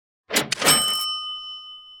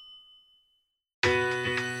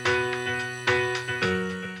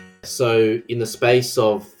So in the space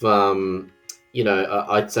of,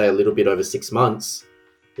 I'd say a little bit over 6 months,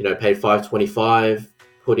 paid 525,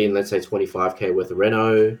 put in, let's say 25K worth of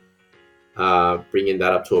reno, bringing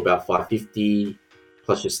that up to about 550,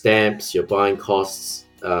 plus your stamps, your buying costs,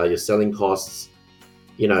 your selling costs.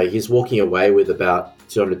 He's walking away with about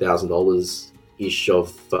 $200,000 ish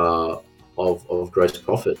of gross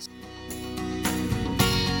profits.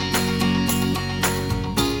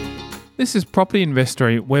 This is Property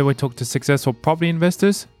Investory, where we talk to successful property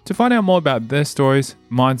investors to find out more about their stories,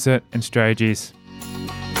 mindset, and strategies.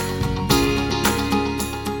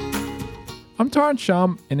 I'm Torrent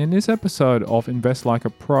Shum, and in this episode of Invest Like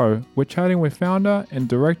a Pro, we're chatting with founder and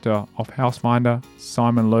director of Housefinder,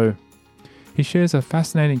 Simon Liu. He shares a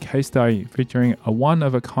fascinating case study featuring a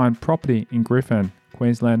one-of-a-kind property in Griffin,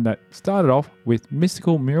 Queensland that started off with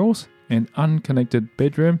mystical murals and unconnected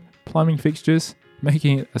bedroom plumbing fixtures,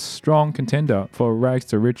 making it a strong contender for a rags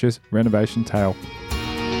to riches renovation tale.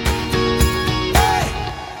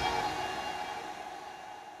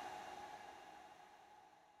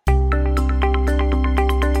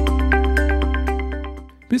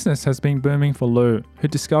 Business has been booming for Liu, who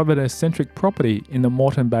discovered a eccentric property in the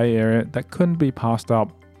Moreton Bay area that couldn't be passed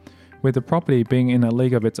up. With the property being in a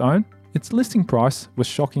league of its own, its listing price was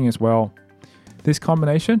shocking as well. This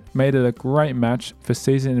combination made it a great match for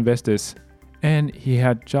seasoned investors, and he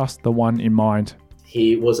had just the one in mind.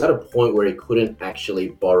 He was at a point where he couldn't actually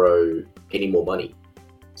borrow any more money.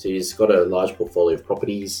 So he's got a large portfolio of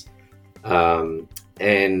properties,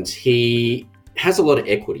 and he has a lot of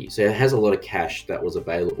equity. So he has a lot of cash that was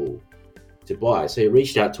available to buy. So he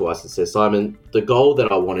reached out to us and said, Simon, the goal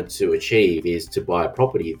that I wanted to achieve is to buy a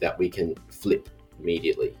property that we can flip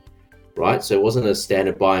immediately, right? So it wasn't a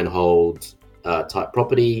standard buy and hold type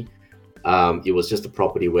property. It was just a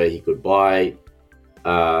property where he could buy,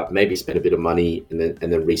 maybe spend a bit of money and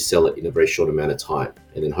then resell it in a very short amount of time,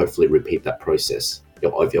 and then hopefully repeat that process.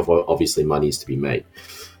 Obviously, money is to be made.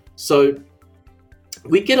 So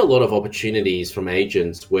we get a lot of opportunities from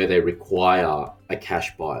agents where they require a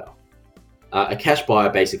cash buyer. A cash buyer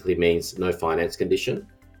basically means no finance condition,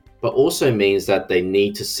 but also means that they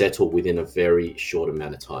need to settle within a very short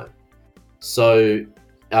amount of time. So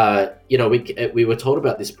we were told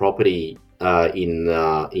about this property in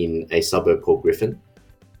a suburb called Griffin,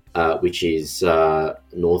 which is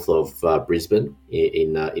north of Brisbane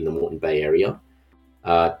in the Moreton Bay area.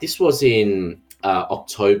 This was in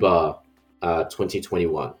October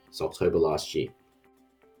 2021, so October last year.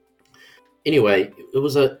 Anyway, it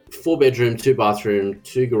was a 4-bedroom, 2-bathroom,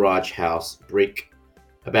 2-garage house, brick,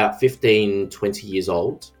 about 15, 20 years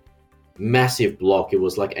old. Massive block. It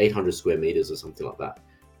was like 800 square meters or something like that.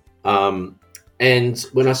 And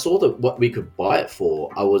when I saw what we could buy it for,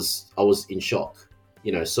 I was in shock.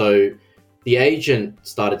 So the agent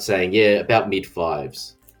started saying, about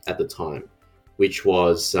mid-5s at the time, which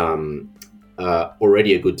was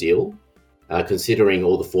already a good deal, considering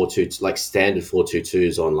all the 422, like standard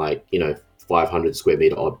 422s on 500 square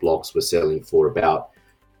meter odd blocks were selling for about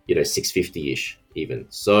 650-ish even.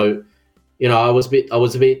 So I was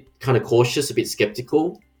a bit kind of cautious, a bit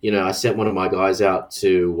skeptical. I sent one of my guys out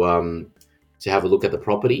to have a look at the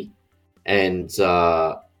property, and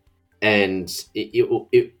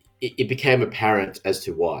it became apparent as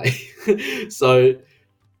to why. So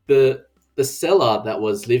the seller that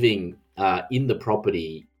was living in the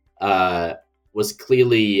property was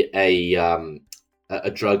clearly a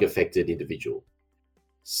drug affected individual.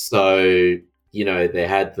 So they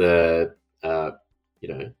had the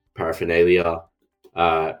paraphernalia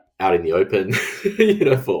out in the open,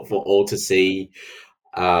 for all to see.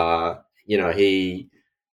 He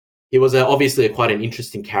was obviously quite an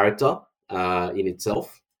interesting character in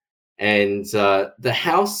itself, and the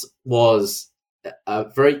house was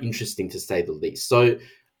very interesting to say the least. So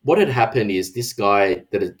what had happened is this guy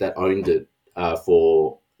that owned it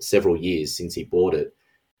for several years since he bought it,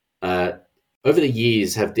 over the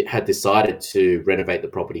years had decided to renovate the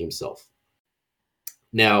property himself.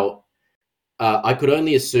 Now, I could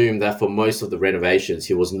only assume that for most of the renovations,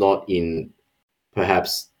 he was not in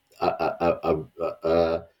perhaps a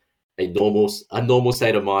normal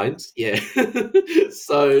state of mind. Yeah.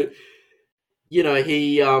 So,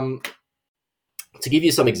 he to give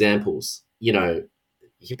you some examples,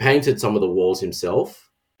 he painted some of the walls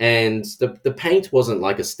himself, and the paint wasn't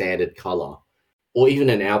like a standard color or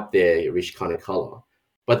even an out there-ish kind of color,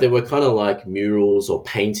 but there were kind of like murals or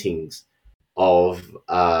paintings of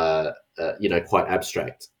quite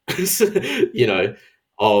abstract,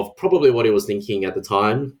 of probably what he was thinking at the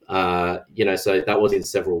time. So that was in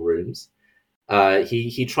several rooms.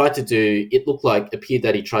 He tried to do, it appeared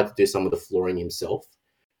that he tried to do some of the flooring himself.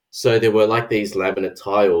 So there were like these laminate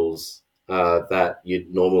tiles that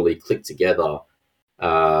you'd normally click together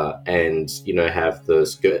and, have the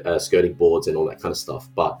skirting boards and all that kind of stuff.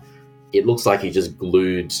 But it looks like he just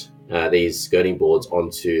glued these skirting boards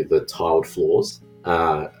onto the tiled floors.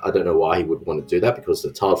 I don't know why he would want to do that, because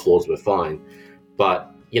the tiled floors were fine.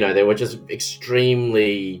 But, they were just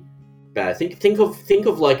extremely bad. Think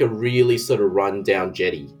of like a really sort of run-down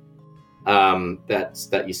jetty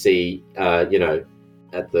that you see,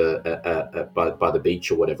 at the by the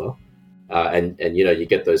beach or whatever, and you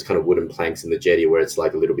get those kind of wooden planks in the jetty where it's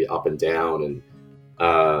like a little bit up and down, and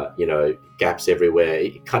gaps everywhere.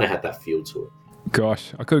 It kind of had that feel to it.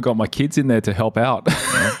 Gosh, I could have got my kids in there to help out.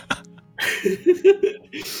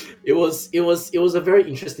 It was a very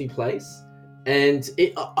interesting place, and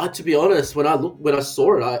to be honest, when I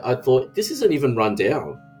saw it, I thought, this isn't even run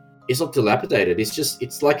down. It's not dilapidated.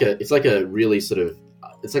 It's like a really sort of,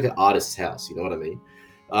 it's like an artist's house. You know what I mean?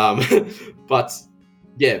 But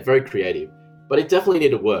yeah, very creative. But it definitely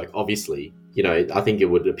needed work. Obviously, I think it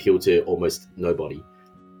would appeal to almost nobody.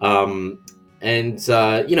 Again,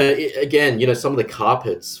 some of the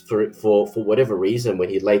carpets, for whatever reason, when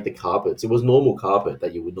he laid the carpets, it was normal carpet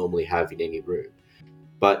that you would normally have in any room,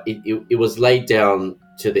 but it was laid down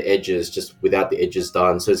to the edges, just without the edges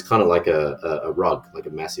done. So it's kind of like a rug, like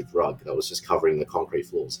a massive rug that was just covering the concrete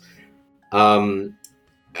floors.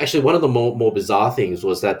 Actually, one of the more bizarre things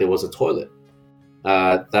was that there was a toilet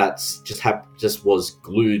that just was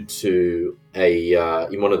glued to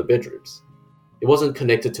in one of the bedrooms. It wasn't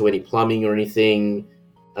connected to any plumbing or anything.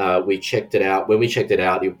 We checked it out. When we checked it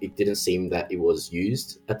out, it didn't seem that it was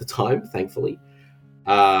used at the time, thankfully.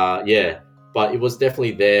 But it was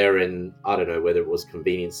definitely there, and I don't know whether it was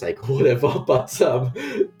convenience sake or whatever. But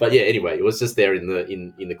yeah, anyway, it was just there in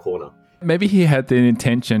the corner. Maybe he had the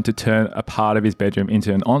intention to turn a part of his bedroom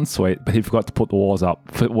into an ensuite, but he forgot to put the walls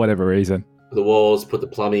up for whatever reason. The walls, put the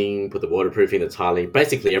plumbing, put the waterproofing, the tiling,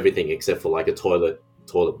 basically everything except for like a toilet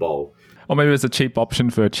bowl. Or maybe it was a cheap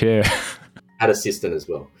option for a chair. Had a cistern as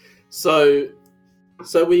well. So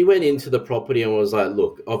we went into the property and was like,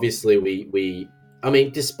 look, obviously I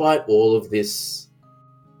mean, despite all of this,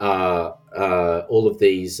 all of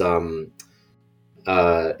these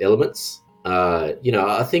elements,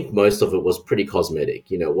 I think most of it was pretty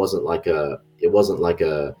cosmetic. It wasn't like a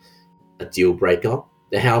deal breaker.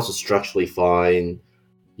 The house was structurally fine.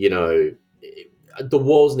 The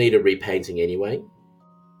walls needed repainting anyway.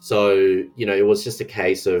 So, it was just a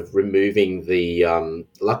case of removing the,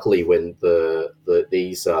 luckily when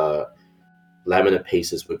these laminate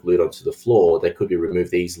pieces were glued onto the floor, they could be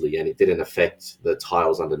removed easily, and it didn't affect the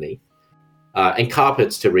tiles underneath. And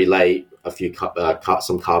carpets, to relay a few,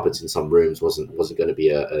 some carpets in some rooms wasn't going to be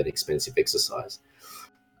an expensive exercise.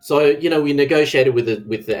 So, we negotiated with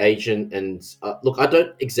the agent, and look, I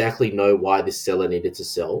don't exactly know why this seller needed to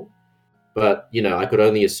sell. But, I could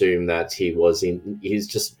only assume that he wasn't in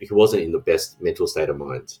the best mental state of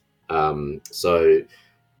mind. So,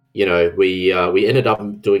 we ended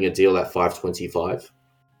up doing a deal at $525.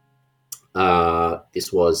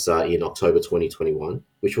 This was in October 2021,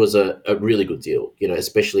 which was a really good deal,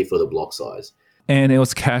 especially for the block size. And it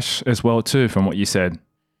was cash as well too, from what you said.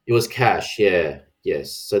 It was cash, yeah.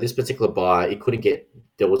 Yes. So this particular buyer,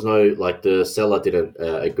 there was no, like, the seller didn't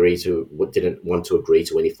want to agree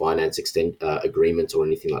to any finance agreement or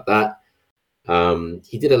anything like that.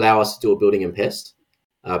 He did allow us to do a building and pest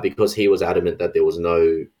because he was adamant that there was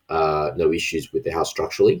no issues with the house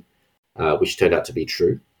structurally, which turned out to be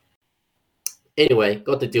true. Anyway,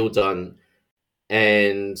 got the deal done,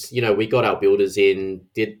 and we got our builders in,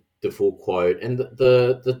 did the full quote, and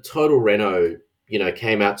the total reno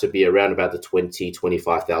came out to be around about the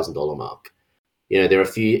 $20,000-$25,000 mark. There are a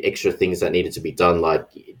few extra things that needed to be done. Like,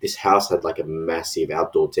 this house had like a massive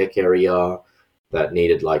outdoor deck area that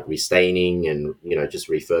needed like restaining and, just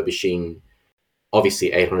refurbishing.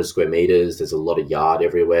 Obviously 800 square meters. There's a lot of yard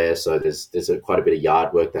everywhere. So there's quite a bit of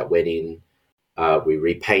yard work that went in. We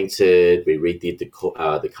repainted, we redid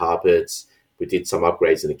the carpets. We did some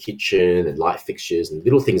upgrades in the kitchen and light fixtures and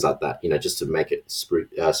little things like that, just to make it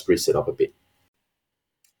spruce it up a bit.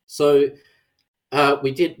 So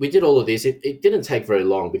we did all of this. It didn't take very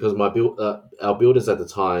long because our builders at the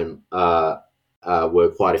time were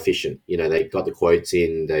quite efficient. They got the quotes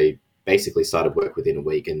in. They basically started work within a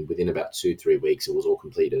week, and within about 2-3 weeks, it was all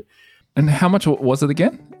completed. And how much was it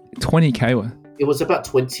again? $20,000. It was about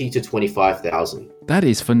 $20,000 to $25,000. That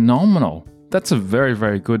is phenomenal. That's a very,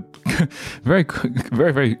 very good, very,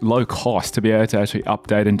 very, very low cost to be able to actually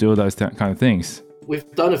update and do those kind of things. We've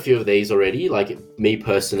done a few of these already. Like, me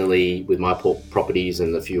personally, with my properties,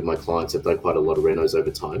 and a few of my clients have done quite a lot of renos over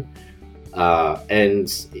time. And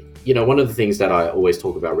one of the things that I always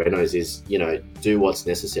talk about renos is, do what's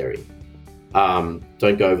necessary.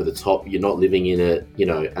 Don't go over the top. You're not living in it,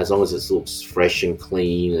 as long as it looks fresh and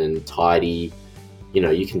clean and tidy,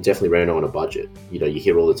 you can definitely reno on a budget. You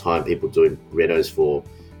hear all the time people doing renos for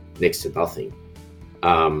next to nothing.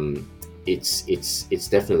 It's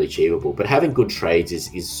definitely achievable, but having good trades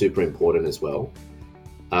is super important as well.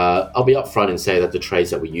 I'll be upfront and say that the trades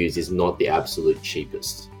that we use is not the absolute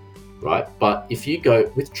cheapest, right? But if you go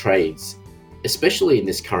with trades, especially in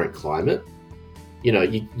this current climate,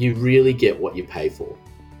 you really get what you pay for.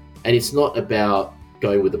 And it's not about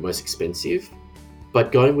going with the most expensive,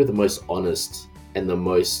 but going with the most honest and the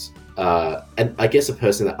most, and I guess a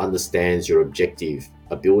person that understands your objective,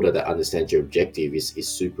 a builder that understands your objective is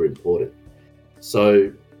super important.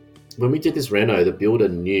 So when we did this reno, the builder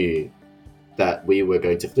knew that we were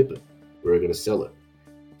going to flip it. We were going to sell it.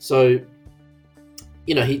 So,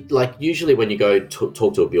 he usually when you go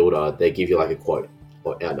talk to a builder, they give you like a quote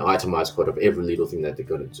or an itemized quote of every little thing that they're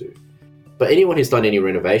going to do. But anyone who's done any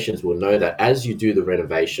renovations will know that as you do the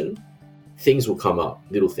renovation, things will come up,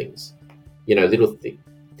 little things, little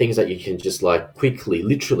things that you can just quickly,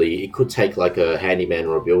 literally, it could take like a handyman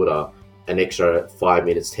or a builder an extra 5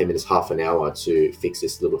 minutes, 10 minutes, half an hour to fix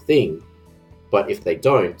this little thing. But if they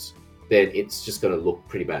don't, then it's just going to look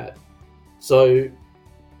pretty bad. So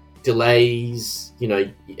delays,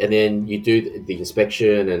 and then you do the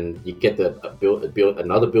inspection and you get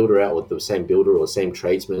another builder out, or the same builder or same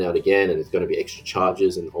tradesman out again, and it's going to be extra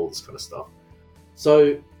charges and all this kind of stuff.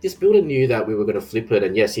 So this builder knew that we were going to flip it,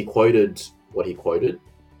 and yes, he quoted what he quoted,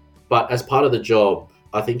 but as part of the job,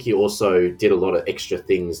 I think he also did a lot of extra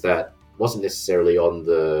things that wasn't necessarily on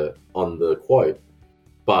the quote,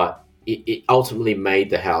 but it ultimately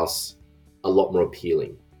made the house a lot more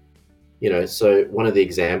appealing. So one of the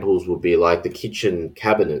examples would be like the kitchen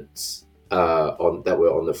cabinets that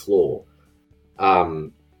were on the floor.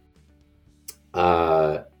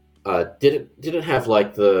 Didn't have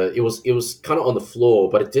like it was kind of on the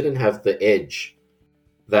floor, but it didn't have the edge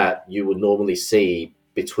that you would normally see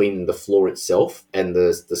between the floor itself and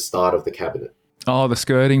the start of the cabinet. Oh, the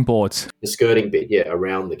skirting boards. The skirting bit, yeah,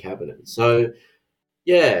 around the cabinet. So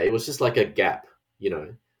yeah, it was just like a gap,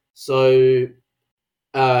 So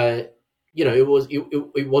it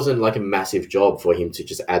wasn't like a massive job for him to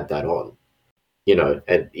just add that on,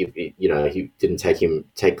 and he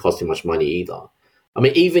didn't cost him much money either. I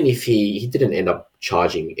mean, even if he didn't end up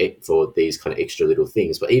charging it for these kind of extra little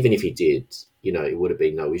things, but even if he did, it would have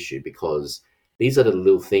been no issue, because these are the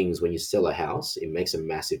little things when you sell a house, it makes a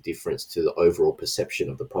massive difference to the overall perception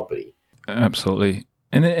of the property. Absolutely.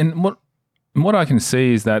 And what I can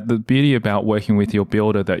see is that the beauty about working with your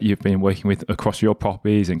builder that you've been working with across your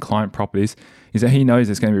properties and client properties is that he knows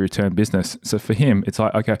it's going to be return business. So for him, it's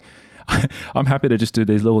like, okay, I'm happy to just do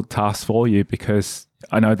these little tasks for you because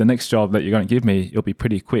I know the next job that you're going to give me, it'll be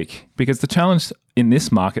pretty quick. Because the challenge in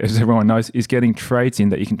this market, as everyone knows, is getting trades in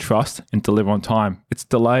that you can trust and deliver on time. It's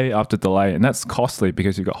delay after delay, and that's costly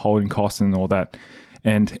because you've got holding costs and all that.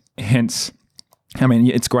 And hence, I mean,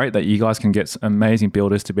 it's great that you guys can get amazing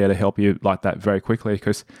builders to be able to help you like that very quickly,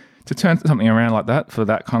 because to turn something around like that for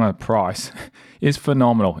that kind of price is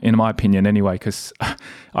phenomenal, in my opinion anyway, because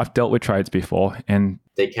I've dealt with trades before and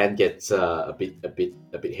they can get a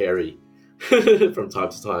bit hairy from time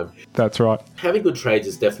to time. That's right. Having good trades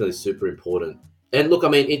is definitely super important. And look, I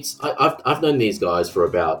mean, I've known these guys for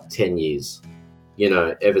about 10 years.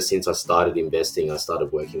 Ever since I started investing, I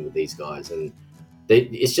started working with these guys, and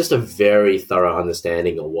it's just a very thorough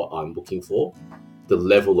understanding of what I'm looking for, the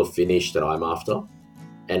level of finish that I'm after,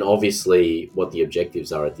 and obviously what the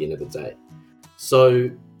objectives are at the end of the day.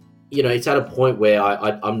 So, it's at a point where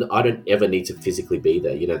I don't ever need to physically be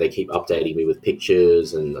there. They keep updating me with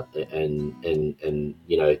pictures and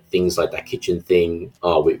things like that kitchen thing.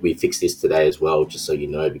 Oh, we fixed this today as well, just so you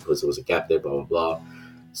know, because there was a gap there, blah, blah, blah.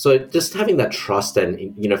 So just having that trust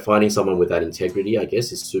and, finding someone with that integrity, I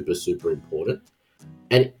guess, is super, super important.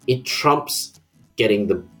 And it trumps getting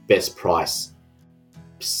the best price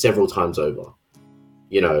several times over.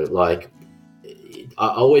 I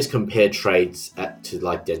always compare trades to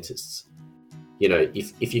like dentists.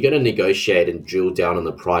 If you're going to negotiate and drill down on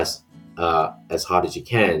the price as hard as you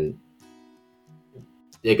can,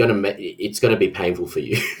 it's going to be painful for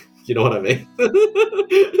you. You know what I mean?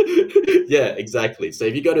 Yeah, exactly. So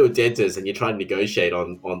if you go to a dentist and you're trying to negotiate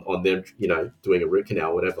on them, doing a root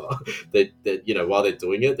canal, whatever, that while they're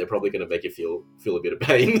doing it, they're probably going to make you feel a bit of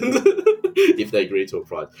pain if they agree to a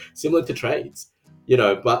price. Similar to trades.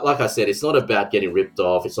 But like I said, it's not about getting ripped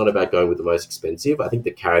off. It's not about going with the most expensive. I think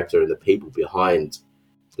the character and the people behind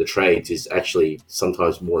the trades is actually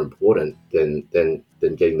sometimes more important than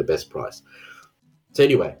getting the best price. So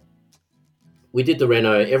anyway, we did the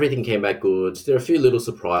reno. Everything came back good. There are a few little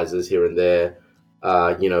surprises here and there.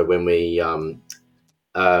 When we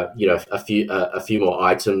a few more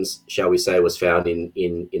items, shall we say, was found in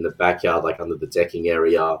the backyard, like under the decking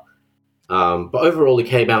area. But overall, it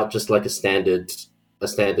came out just like a standard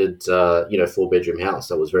 4-bedroom house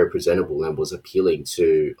that was very presentable and was appealing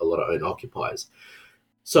to a lot of owner occupiers.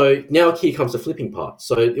 So now here comes the flipping part.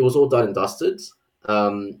 So it was all done and dusted.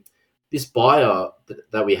 This buyer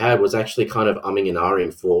that we had was actually kind of umming and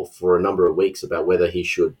ahhing for a number of weeks about whether he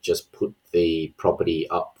should just put the property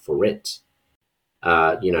up for rent.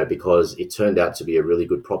 Because it turned out to be a really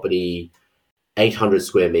good property. 800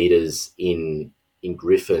 square meters in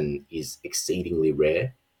Griffin is exceedingly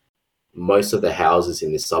rare. Most of the houses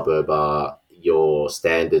in this suburb are your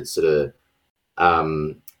standard sort of,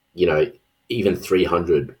 even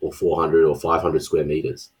 300 or 400 or 500 square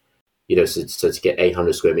meters. So to get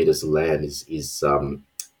 800 square meters of land is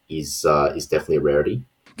definitely a rarity.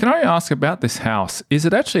 Can I ask about this house? Is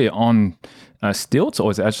it actually on stilts,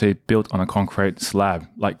 or is it actually built on a concrete slab?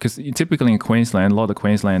 Like, because typically in Queensland, a lot of the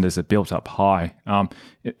Queenslanders are built up high.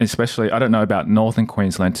 Especially, I don't know about northern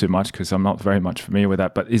Queensland too much because I'm not very much familiar with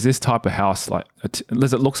that. But is this type of house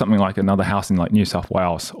does it look something like another house in like New South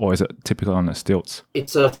Wales, or is it typically on the stilts?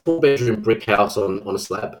 It's a 4-bedroom brick house on a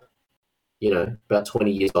slab. About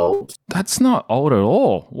 20 years old. That's not old at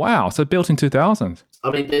all. Wow. So built in 2000. I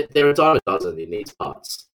mean, there are a dime a dozen in these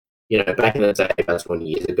parts. Back in the day, about 20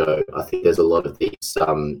 years ago, I think there's a lot of these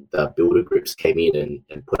the builder groups came in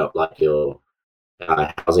and put up like your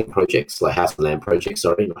housing projects, like house and land projects.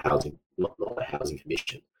 Sorry, not the housing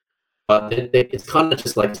commission. But it's kind of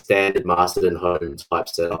just like standard Masterton home type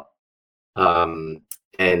setup. But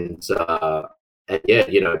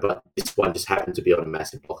this one just happened to be on a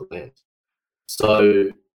massive block of land. So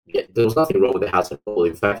yeah, there was nothing wrong with the house at all.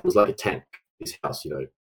 In fact, it was like a tank. This house,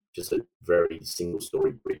 just a very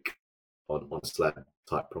single-story brick on a slab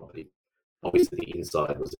type property. Obviously, the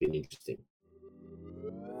inside was a bit interesting.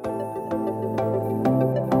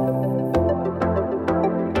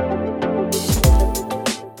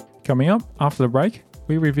 Coming up after the break,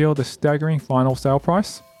 we reveal the staggering final sale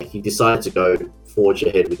price. He decided to forge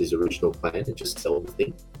ahead with his original plan and just sell the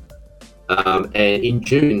thing. And in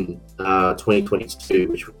June 2022,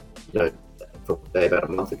 which probably about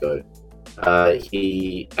a month ago,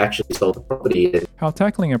 he actually sold the property. How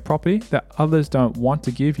tackling a property that others don't want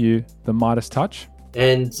to give you the Midas touch.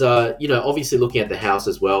 And, obviously looking at the house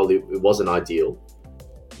as well, it wasn't ideal.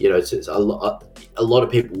 It's a lot of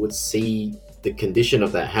people would see the condition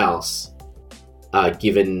of that house,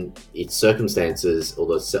 given its circumstances or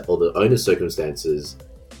the owner's circumstances,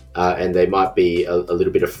 and they might be a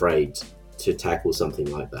little bit afraid to tackle something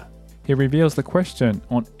like that. He reveals the question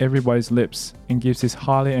on everybody's lips and gives his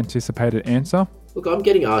highly anticipated answer. Look, I'm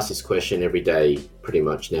getting asked this question every day pretty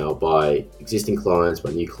much now by existing clients, by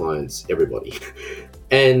new clients, everybody.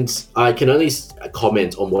 And I can only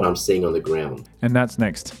comment on what I'm seeing on the ground. And that's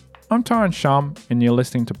next. I'm Tyron Shum and you're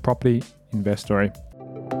listening to Property Investory.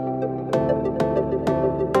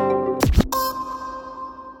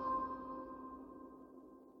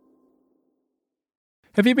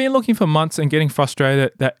 Have you been looking for months and getting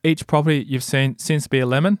frustrated that each property you've seen seems to be a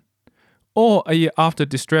lemon? Or are you after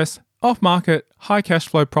distress, off-market, high cash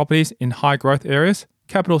flow properties in high growth areas,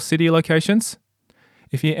 capital city locations?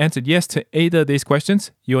 If you answered yes to either of these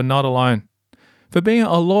questions, you are not alone. For being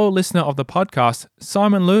a loyal listener of the podcast,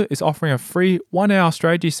 Simon Liu is offering a free 1-hour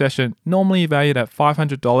strategy session normally valued at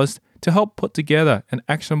 $500 to help put together an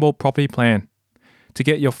actionable property plan. To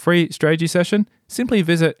get your free strategy session, simply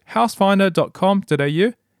visit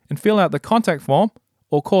housefinder.com.au and fill out the contact form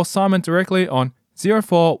or call Simon directly on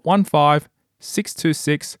 0415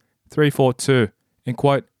 626 342 and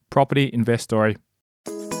quote Property Investory.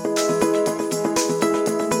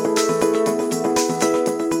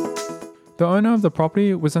 The owner of the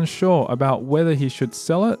property was unsure about whether he should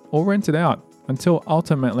sell it or rent it out until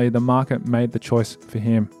ultimately the market made the choice for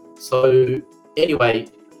him. So anyway,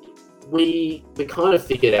 we kind of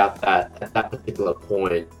figured out that at that particular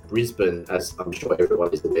point, Brisbane, as I'm sure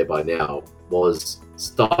everyone is aware by now, was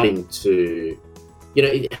starting to,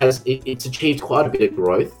 it's achieved quite a bit of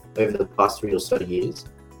growth over the past 3 or so years.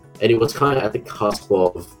 And it was kind of at the cusp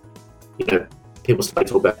of, people started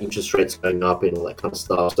to talk about interest rates going up and all that kind of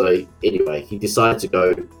stuff. So anyway, he decided to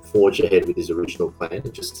go forge ahead with his original plan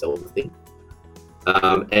and just sell the thing.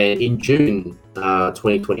 And in June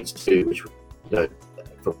 2022, which,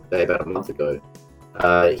 probably about a month ago,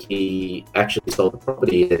 he actually sold the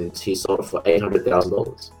property, and he sold it for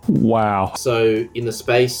 $800,000. Wow. So in the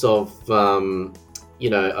space of,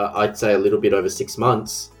 I'd say a little bit over 6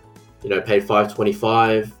 months, paid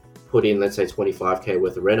 $525, put in, let's say, $25K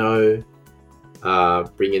worth of reno,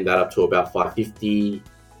 bringing that up to about $550,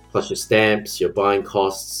 plus your stamps, your buying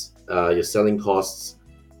costs, your selling costs.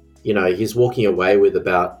 He's walking away with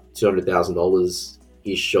about $200,000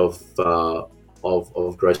 ish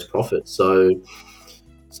of gross profit. So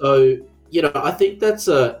I think that's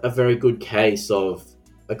a very good case of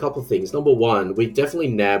a couple of things. Number one, we definitely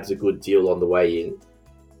nabbed a good deal on the way in,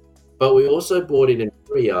 but we also bought in an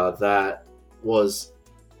area that was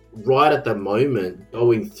right at the moment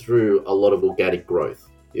going through a lot of organic growth.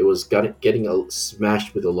 It was getting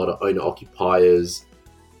smashed with a lot of owner-occupiers.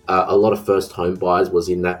 A lot of first home buyers was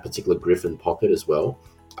in that particular Griffin pocket as well.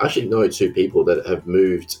 I actually know 2 people that have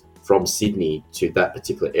moved from Sydney to that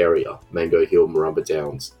particular area, Mango Hill, Marumba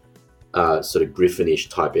Downs, sort of Griffinish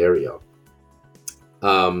type area,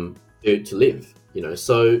 to live.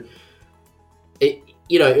 So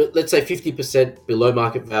let's say 50% below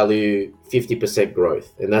market value, 50%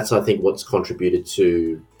 growth, and that's, I think, what's contributed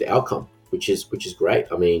to the outcome, which is great.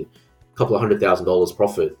 I mean, a couple of $100,000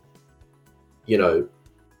 profit. He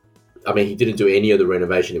didn't do any of the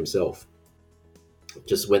renovation himself.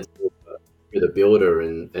 Just went through the builder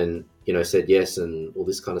and said yes and all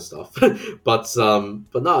this kind of stuff. but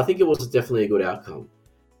no, I think it was definitely a good outcome.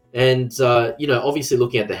 And obviously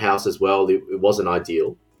looking at the house as well, it wasn't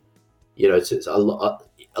ideal. A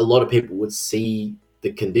lot of people would see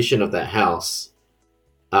the condition of that house,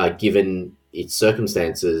 given its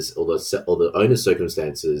circumstances or the owner's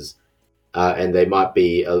circumstances, and they might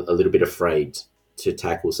be a little bit afraid to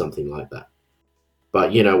tackle something like that.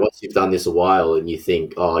 But once you've done this a while and you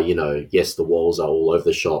think, yes, the walls are all over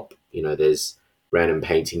the shop. There's random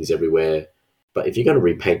paintings everywhere. But if you're going to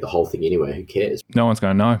repaint the whole thing anyway, who cares? No one's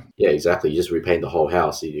going to know. Yeah, exactly. You just repaint the whole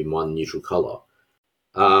house in one neutral color.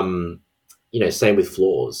 Same with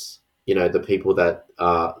floors. The people that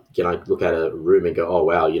look at a room and go, oh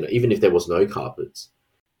wow, even if there was no carpets,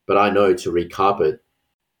 but I know to recarpet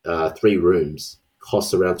 3 rooms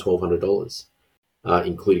costs around $1,200,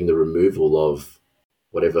 including the removal of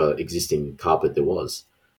whatever existing carpet there was.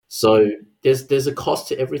 So there's a cost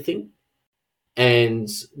to everything, and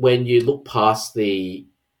when you look past the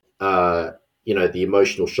the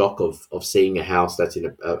emotional shock of seeing a house that's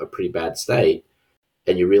in a pretty bad state,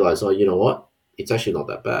 and you realize, oh, you know what? It's actually not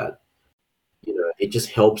that bad. It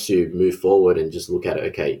just helps you move forward and just look at it.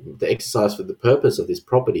 Okay, the exercise for the purpose of this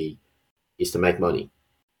property is to make money.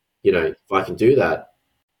 If I can do that,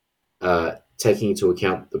 taking into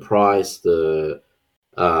account the price, the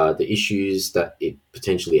issues that it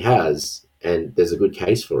potentially has, and there's a good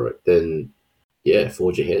case for it, then yeah,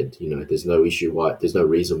 forge ahead. There's no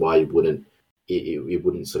reason why it wouldn't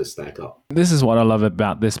sort of stack up. This is what I love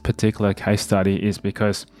about this particular case study, is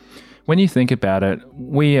because when you think about it,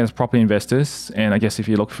 we as property investors, and I guess if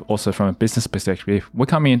you look also from a business perspective, we're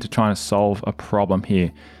coming in to try and solve a problem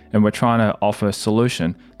here, and we're trying to offer a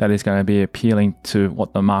solution that is going to be appealing to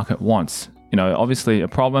what the market wants. Obviously a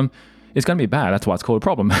problem is going to be bad. That's why it's called a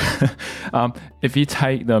problem. If you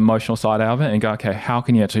take the emotional side out of it and go, okay, how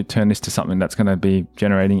can you actually turn this to something that's going to be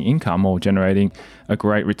generating income or generating a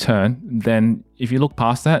great return? Then if you look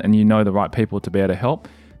past that and you know the right people to be able to help,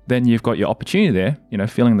 then you've got your opportunity there,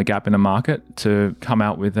 filling the gap in the market to come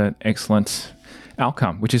out with an excellent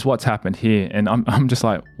outcome, which is what's happened here. And I'm just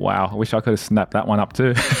like, wow, I wish I could have snapped that one up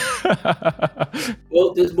too.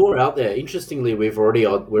 Well, there's more out there. Interestingly, we're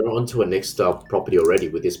on to a next property already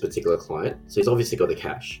with this particular client. So he's obviously got the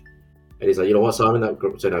cash. And he's like, you know what, Simon, that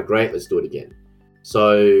turned out great. Let's do it again.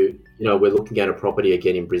 So, we're looking at a property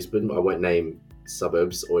again in Brisbane. I won't name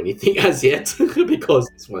suburbs or anything as yet because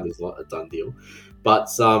this one is not a done deal. But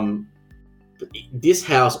this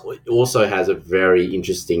house also has a very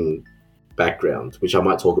interesting background, which I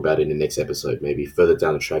might talk about in the next episode, maybe further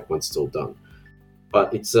down the track once it's all done.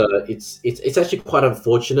 But it's actually quite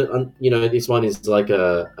unfortunate. This one is like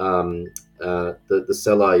the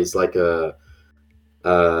seller is like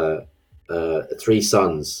three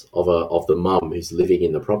sons of the mum who's living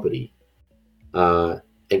in the property,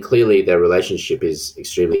 and clearly their relationship is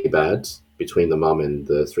extremely bad between the mum and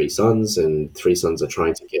the 3 sons, and 3 sons are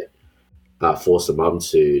trying to force the mum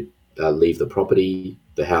to leave the property,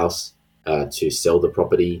 the house, to sell the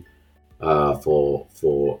property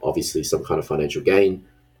for obviously some kind of financial gain.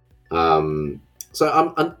 So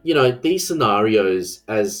these scenarios,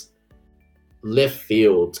 as left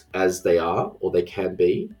field as they are, or they can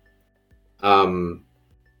be,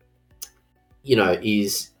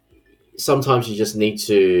 is sometimes you just need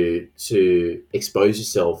to expose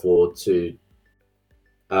yourself or to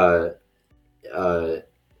uh, uh,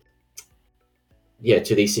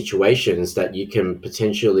 to these situations that you can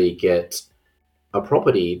potentially get a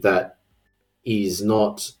property that is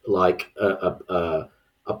not like a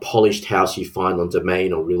polished house you find on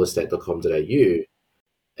domain or realestate.com.au,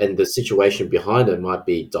 and the situation behind it might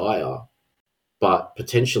be dire, but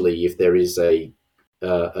potentially if there is a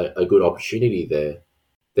good opportunity there,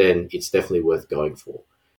 then it's definitely worth going for.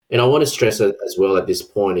 And I want to stress as well at this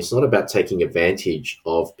point, it's not about taking advantage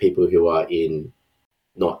of people who are in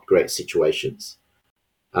not great situations.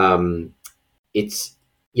 Um, it's,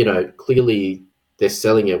 clearly they're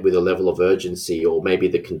selling it with a level of urgency, or maybe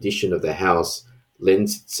the condition of the house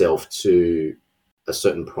lends itself to a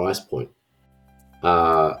certain price point.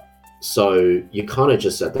 Uh, so you're kind of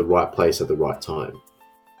just at the right place at the right time,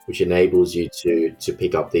 which enables you to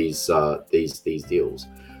pick up these deals.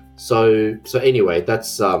 So anyway,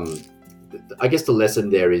 that's I guess the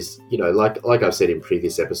lesson there is, like I've said in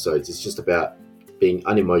previous episodes, it's just about being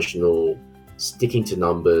unemotional, sticking to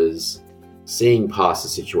numbers, seeing past the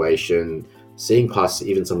situation, seeing past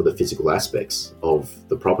even some of the physical aspects of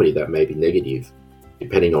the property that may be negative,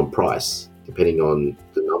 depending on price, depending on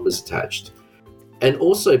the numbers attached, and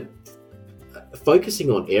also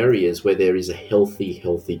focusing on areas where there is a healthy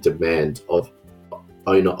demand of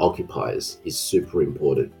owner occupiers is super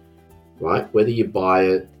important, right? Whether you buy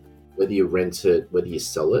it, whether you rent it, whether you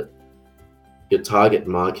sell it, your target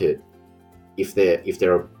market, if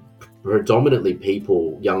there are predominantly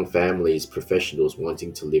people, young families, professionals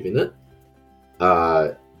wanting to live in it,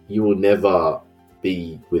 you will never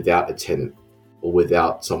be without a tenant or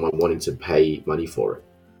without someone wanting to pay money for it.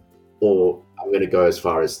 Or I'm going to go as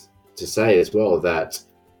far as to say as well that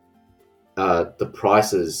the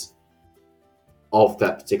prices of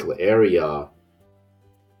that particular area,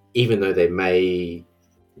 even though they may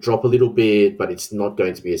drop a little bit, but it's not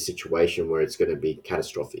going to be a situation where it's going to be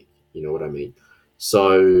catastrophic. You know what I mean?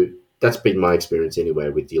 So that's been my experience anyway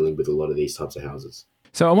with dealing with a lot of these types of houses.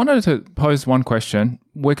 So I wanted to pose one question.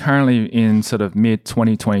 We're currently in sort of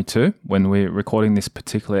mid-2022 when we're recording this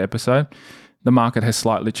particular episode. The market has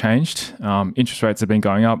slightly changed. Interest rates have been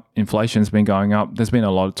going up. Inflation's been going up. There's been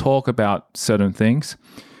a lot of talk about certain things.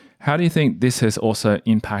 How do you think this has also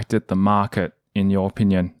impacted the market, in your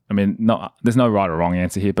opinion? I mean, there's no right or wrong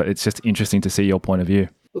answer here, but it's just interesting to see your point of view.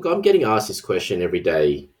 Look, I'm getting asked this question every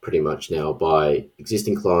day pretty much now by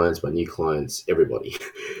existing clients, by new clients, everybody.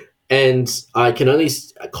 And I can only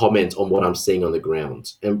comment on what I'm seeing on the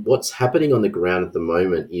ground. And what's happening on the ground at the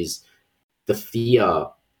moment is the fear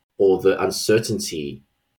or the uncertainty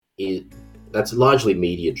that's largely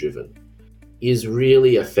media driven is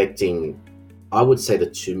really affecting, I would say, the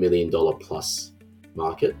 $2 million plus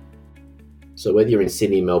market. So whether you're in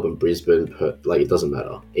Sydney, Melbourne, Brisbane, it doesn't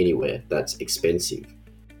matter, anywhere that's expensive,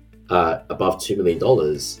 above $2 million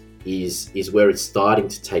is where it's starting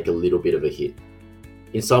to take a little bit of a hit.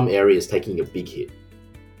 In some areas, taking a big hit.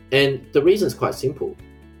 And the reason is quite simple.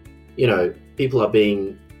 People are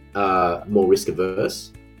being more risk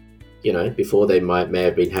averse. Before they may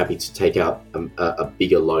have been happy to take out a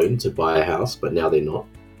bigger loan to buy a house, but now they're not.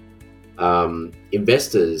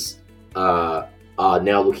 Investors are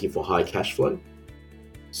now looking for high cash flow.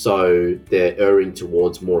 So they're erring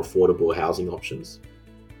towards more affordable housing options.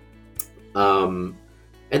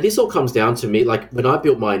 And this all comes down to me, like when I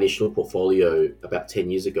built my initial portfolio about 10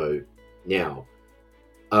 years ago now,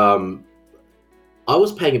 I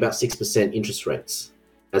was paying about 6% interest rates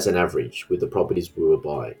as an average with the properties we were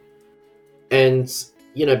buying. And,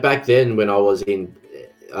 back then when I was in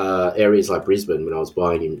areas like Brisbane, when I was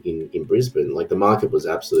buying in Brisbane, like the market was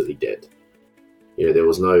absolutely dead. There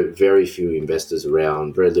was very few investors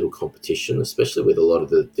around, very little competition, especially with a lot of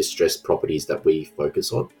the distressed properties that we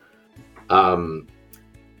focus on.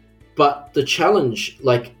 But the challenge,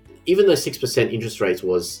 like even though 6% interest rates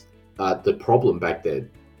was the problem back then,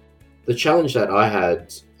 the challenge that I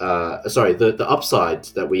had, the upside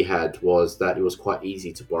that we had was that it was quite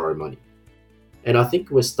easy to borrow money. And I think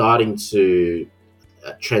we're starting to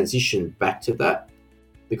transition back to that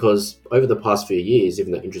because over the past few years,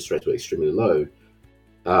 even though interest rates were extremely low,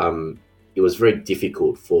 it was very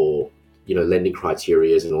difficult for, lending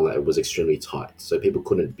criteria and all that. It was extremely tight. So people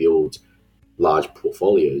couldn't build large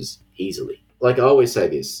portfolios easily. Like I always say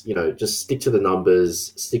this, just stick to the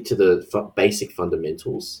numbers, stick to the basic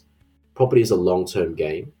fundamentals. Property is a long-term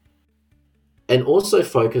game. And also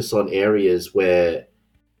focus on areas where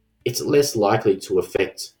it's less likely to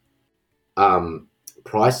affect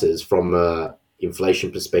prices from a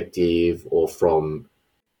inflation perspective or from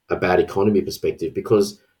a bad economy perspective,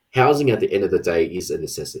 because housing at the end of the day is a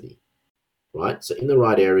necessity. right? So in the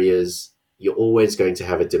right areas, you're always going to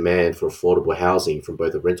have a demand for affordable housing from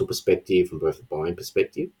both a rental perspective, from both a buying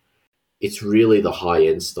perspective. It's really the high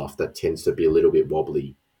end stuff that tends to be a little bit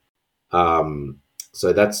wobbly. Um,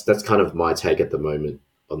 so that's kind of my take at the moment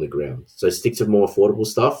on the ground. So stick to more affordable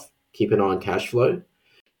stuff. Keep an eye on cash flow.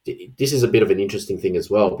 This is a bit of an interesting thing as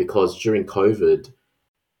well because during COVID,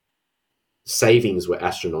 savings were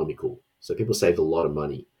astronomical. So people saved a lot of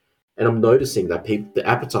money. And I'm noticing that the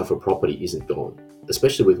appetite for property isn't gone,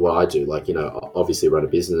 especially with what I do. Like, obviously run a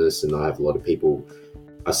business and I have a lot of people.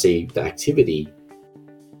 I see the activity,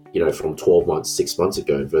 from 12 months, 6 months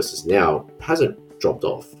ago versus now hasn't dropped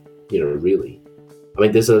off, really. I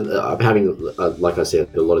mean, I'm having, like I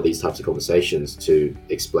said, a lot of these types of conversations to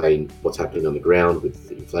explain what's happening on the ground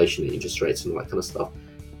with inflation and interest rates and all that kind of stuff.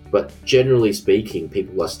 But generally speaking,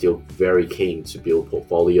 people are still very keen to build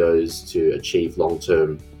portfolios to achieve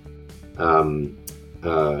long-term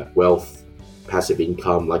wealth, passive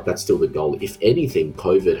income. Like that's still the goal. If anything,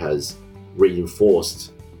 COVID has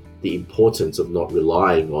reinforced the importance of not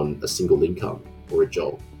relying on a single income or a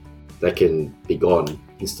job that can be gone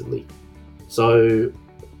instantly. So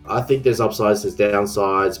I think there's upsides, there's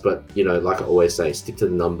downsides, but like I always say, stick to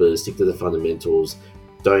the numbers, stick to the fundamentals.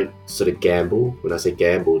 Don't sort of gamble. When I say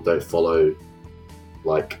gamble, don't follow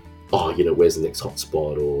like, where's the next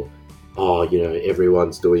hotspot, or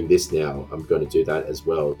everyone's doing this now, I'm going to do that as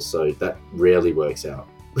well. So that rarely works out.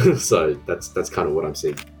 So that's kind of what I'm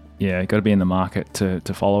seeing. Yeah, got to be in the market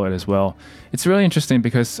to follow it as well. It's really interesting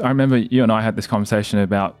because I remember you and I had this conversation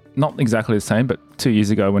about not exactly the same, but 2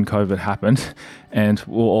 years ago when COVID happened, and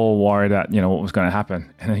we were all worried that what was going to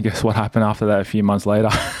happen. And then guess what happened after that? A few months later.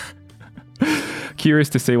 Curious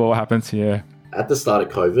to see what happens here. At the start of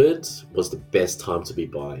COVID was the best time to be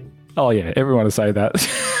buying. Oh yeah, everyone will say that.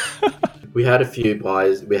 We had a few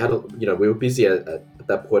buys. We had, we were busy at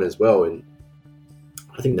that point as well, and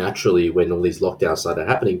I think naturally when all these lockdowns started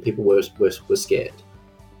happening, people were scared.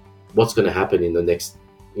 What's going to happen in the next,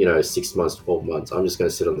 6 months, 12 months? I'm just going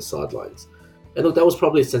to sit on the sidelines. And look, that was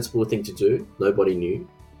probably a sensible thing to do. Nobody knew.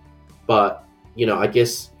 But, I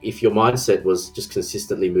guess if your mindset was just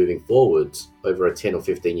consistently moving forward over a 10 or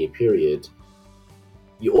 15 year period,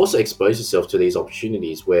 you also expose yourself to these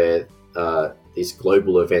opportunities where these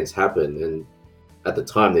global events happen. And at the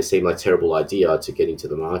time, they seemed like a terrible idea to get into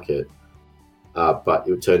the market. But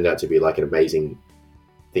it turned out to be like an amazing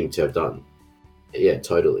thing to have done. Yeah,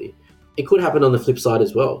 totally. It could happen on the flip side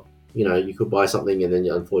as well. You could buy something and then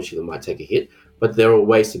unfortunately might take a hit, but there are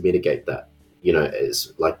ways to mitigate that.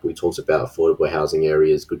 As like we talked about, affordable housing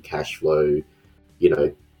areas, good cash flow,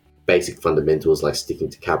 basic fundamentals like sticking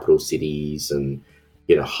to capital cities and,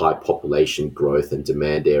 high population growth and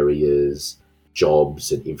demand areas,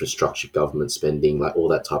 jobs and infrastructure, government spending, like all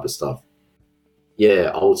that type of stuff.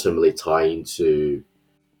 Yeah, ultimately tie into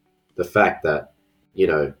the fact that,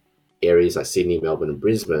 areas like Sydney, Melbourne and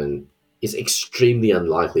Brisbane is extremely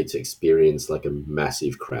unlikely to experience like a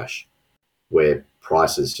massive crash where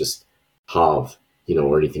prices just halve,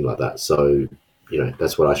 or anything like that. So,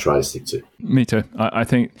 that's what I try to stick to. Me too. I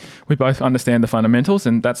think we both understand the fundamentals,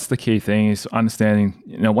 and that's the key thing is understanding,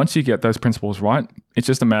 once you get those principles right, it's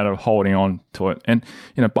just a matter of holding on to it and,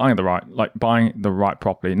 buying the right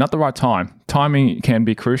property, not the right time. Timing can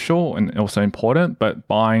be crucial and also important, but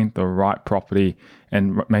buying the right property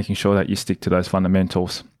and making sure that you stick to those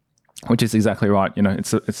fundamentals, which is exactly right.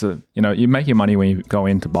 It's a you make your money when you go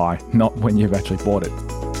in to buy, not when you've actually bought it.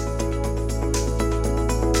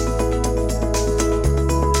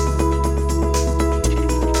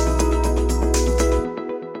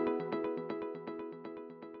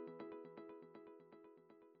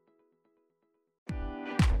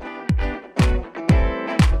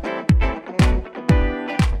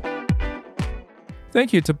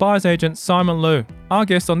 Thank you to buyer's agent Simon Liu, our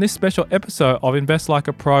guest on this special episode of Invest Like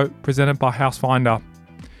a Pro presented by Housefinder.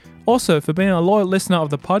 Also, for being a loyal listener of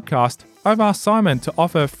the podcast, I've asked Simon to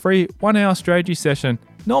offer a free 1-hour strategy session,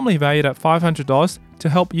 normally valued at $500, to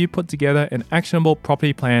help you put together an actionable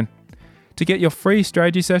property plan. To get your free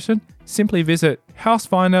strategy session, simply visit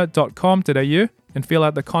housefinder.com.au and fill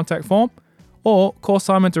out the contact form, or call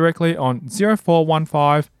Simon directly on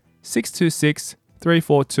 0415 626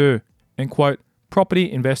 342 and quote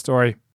Property Investory.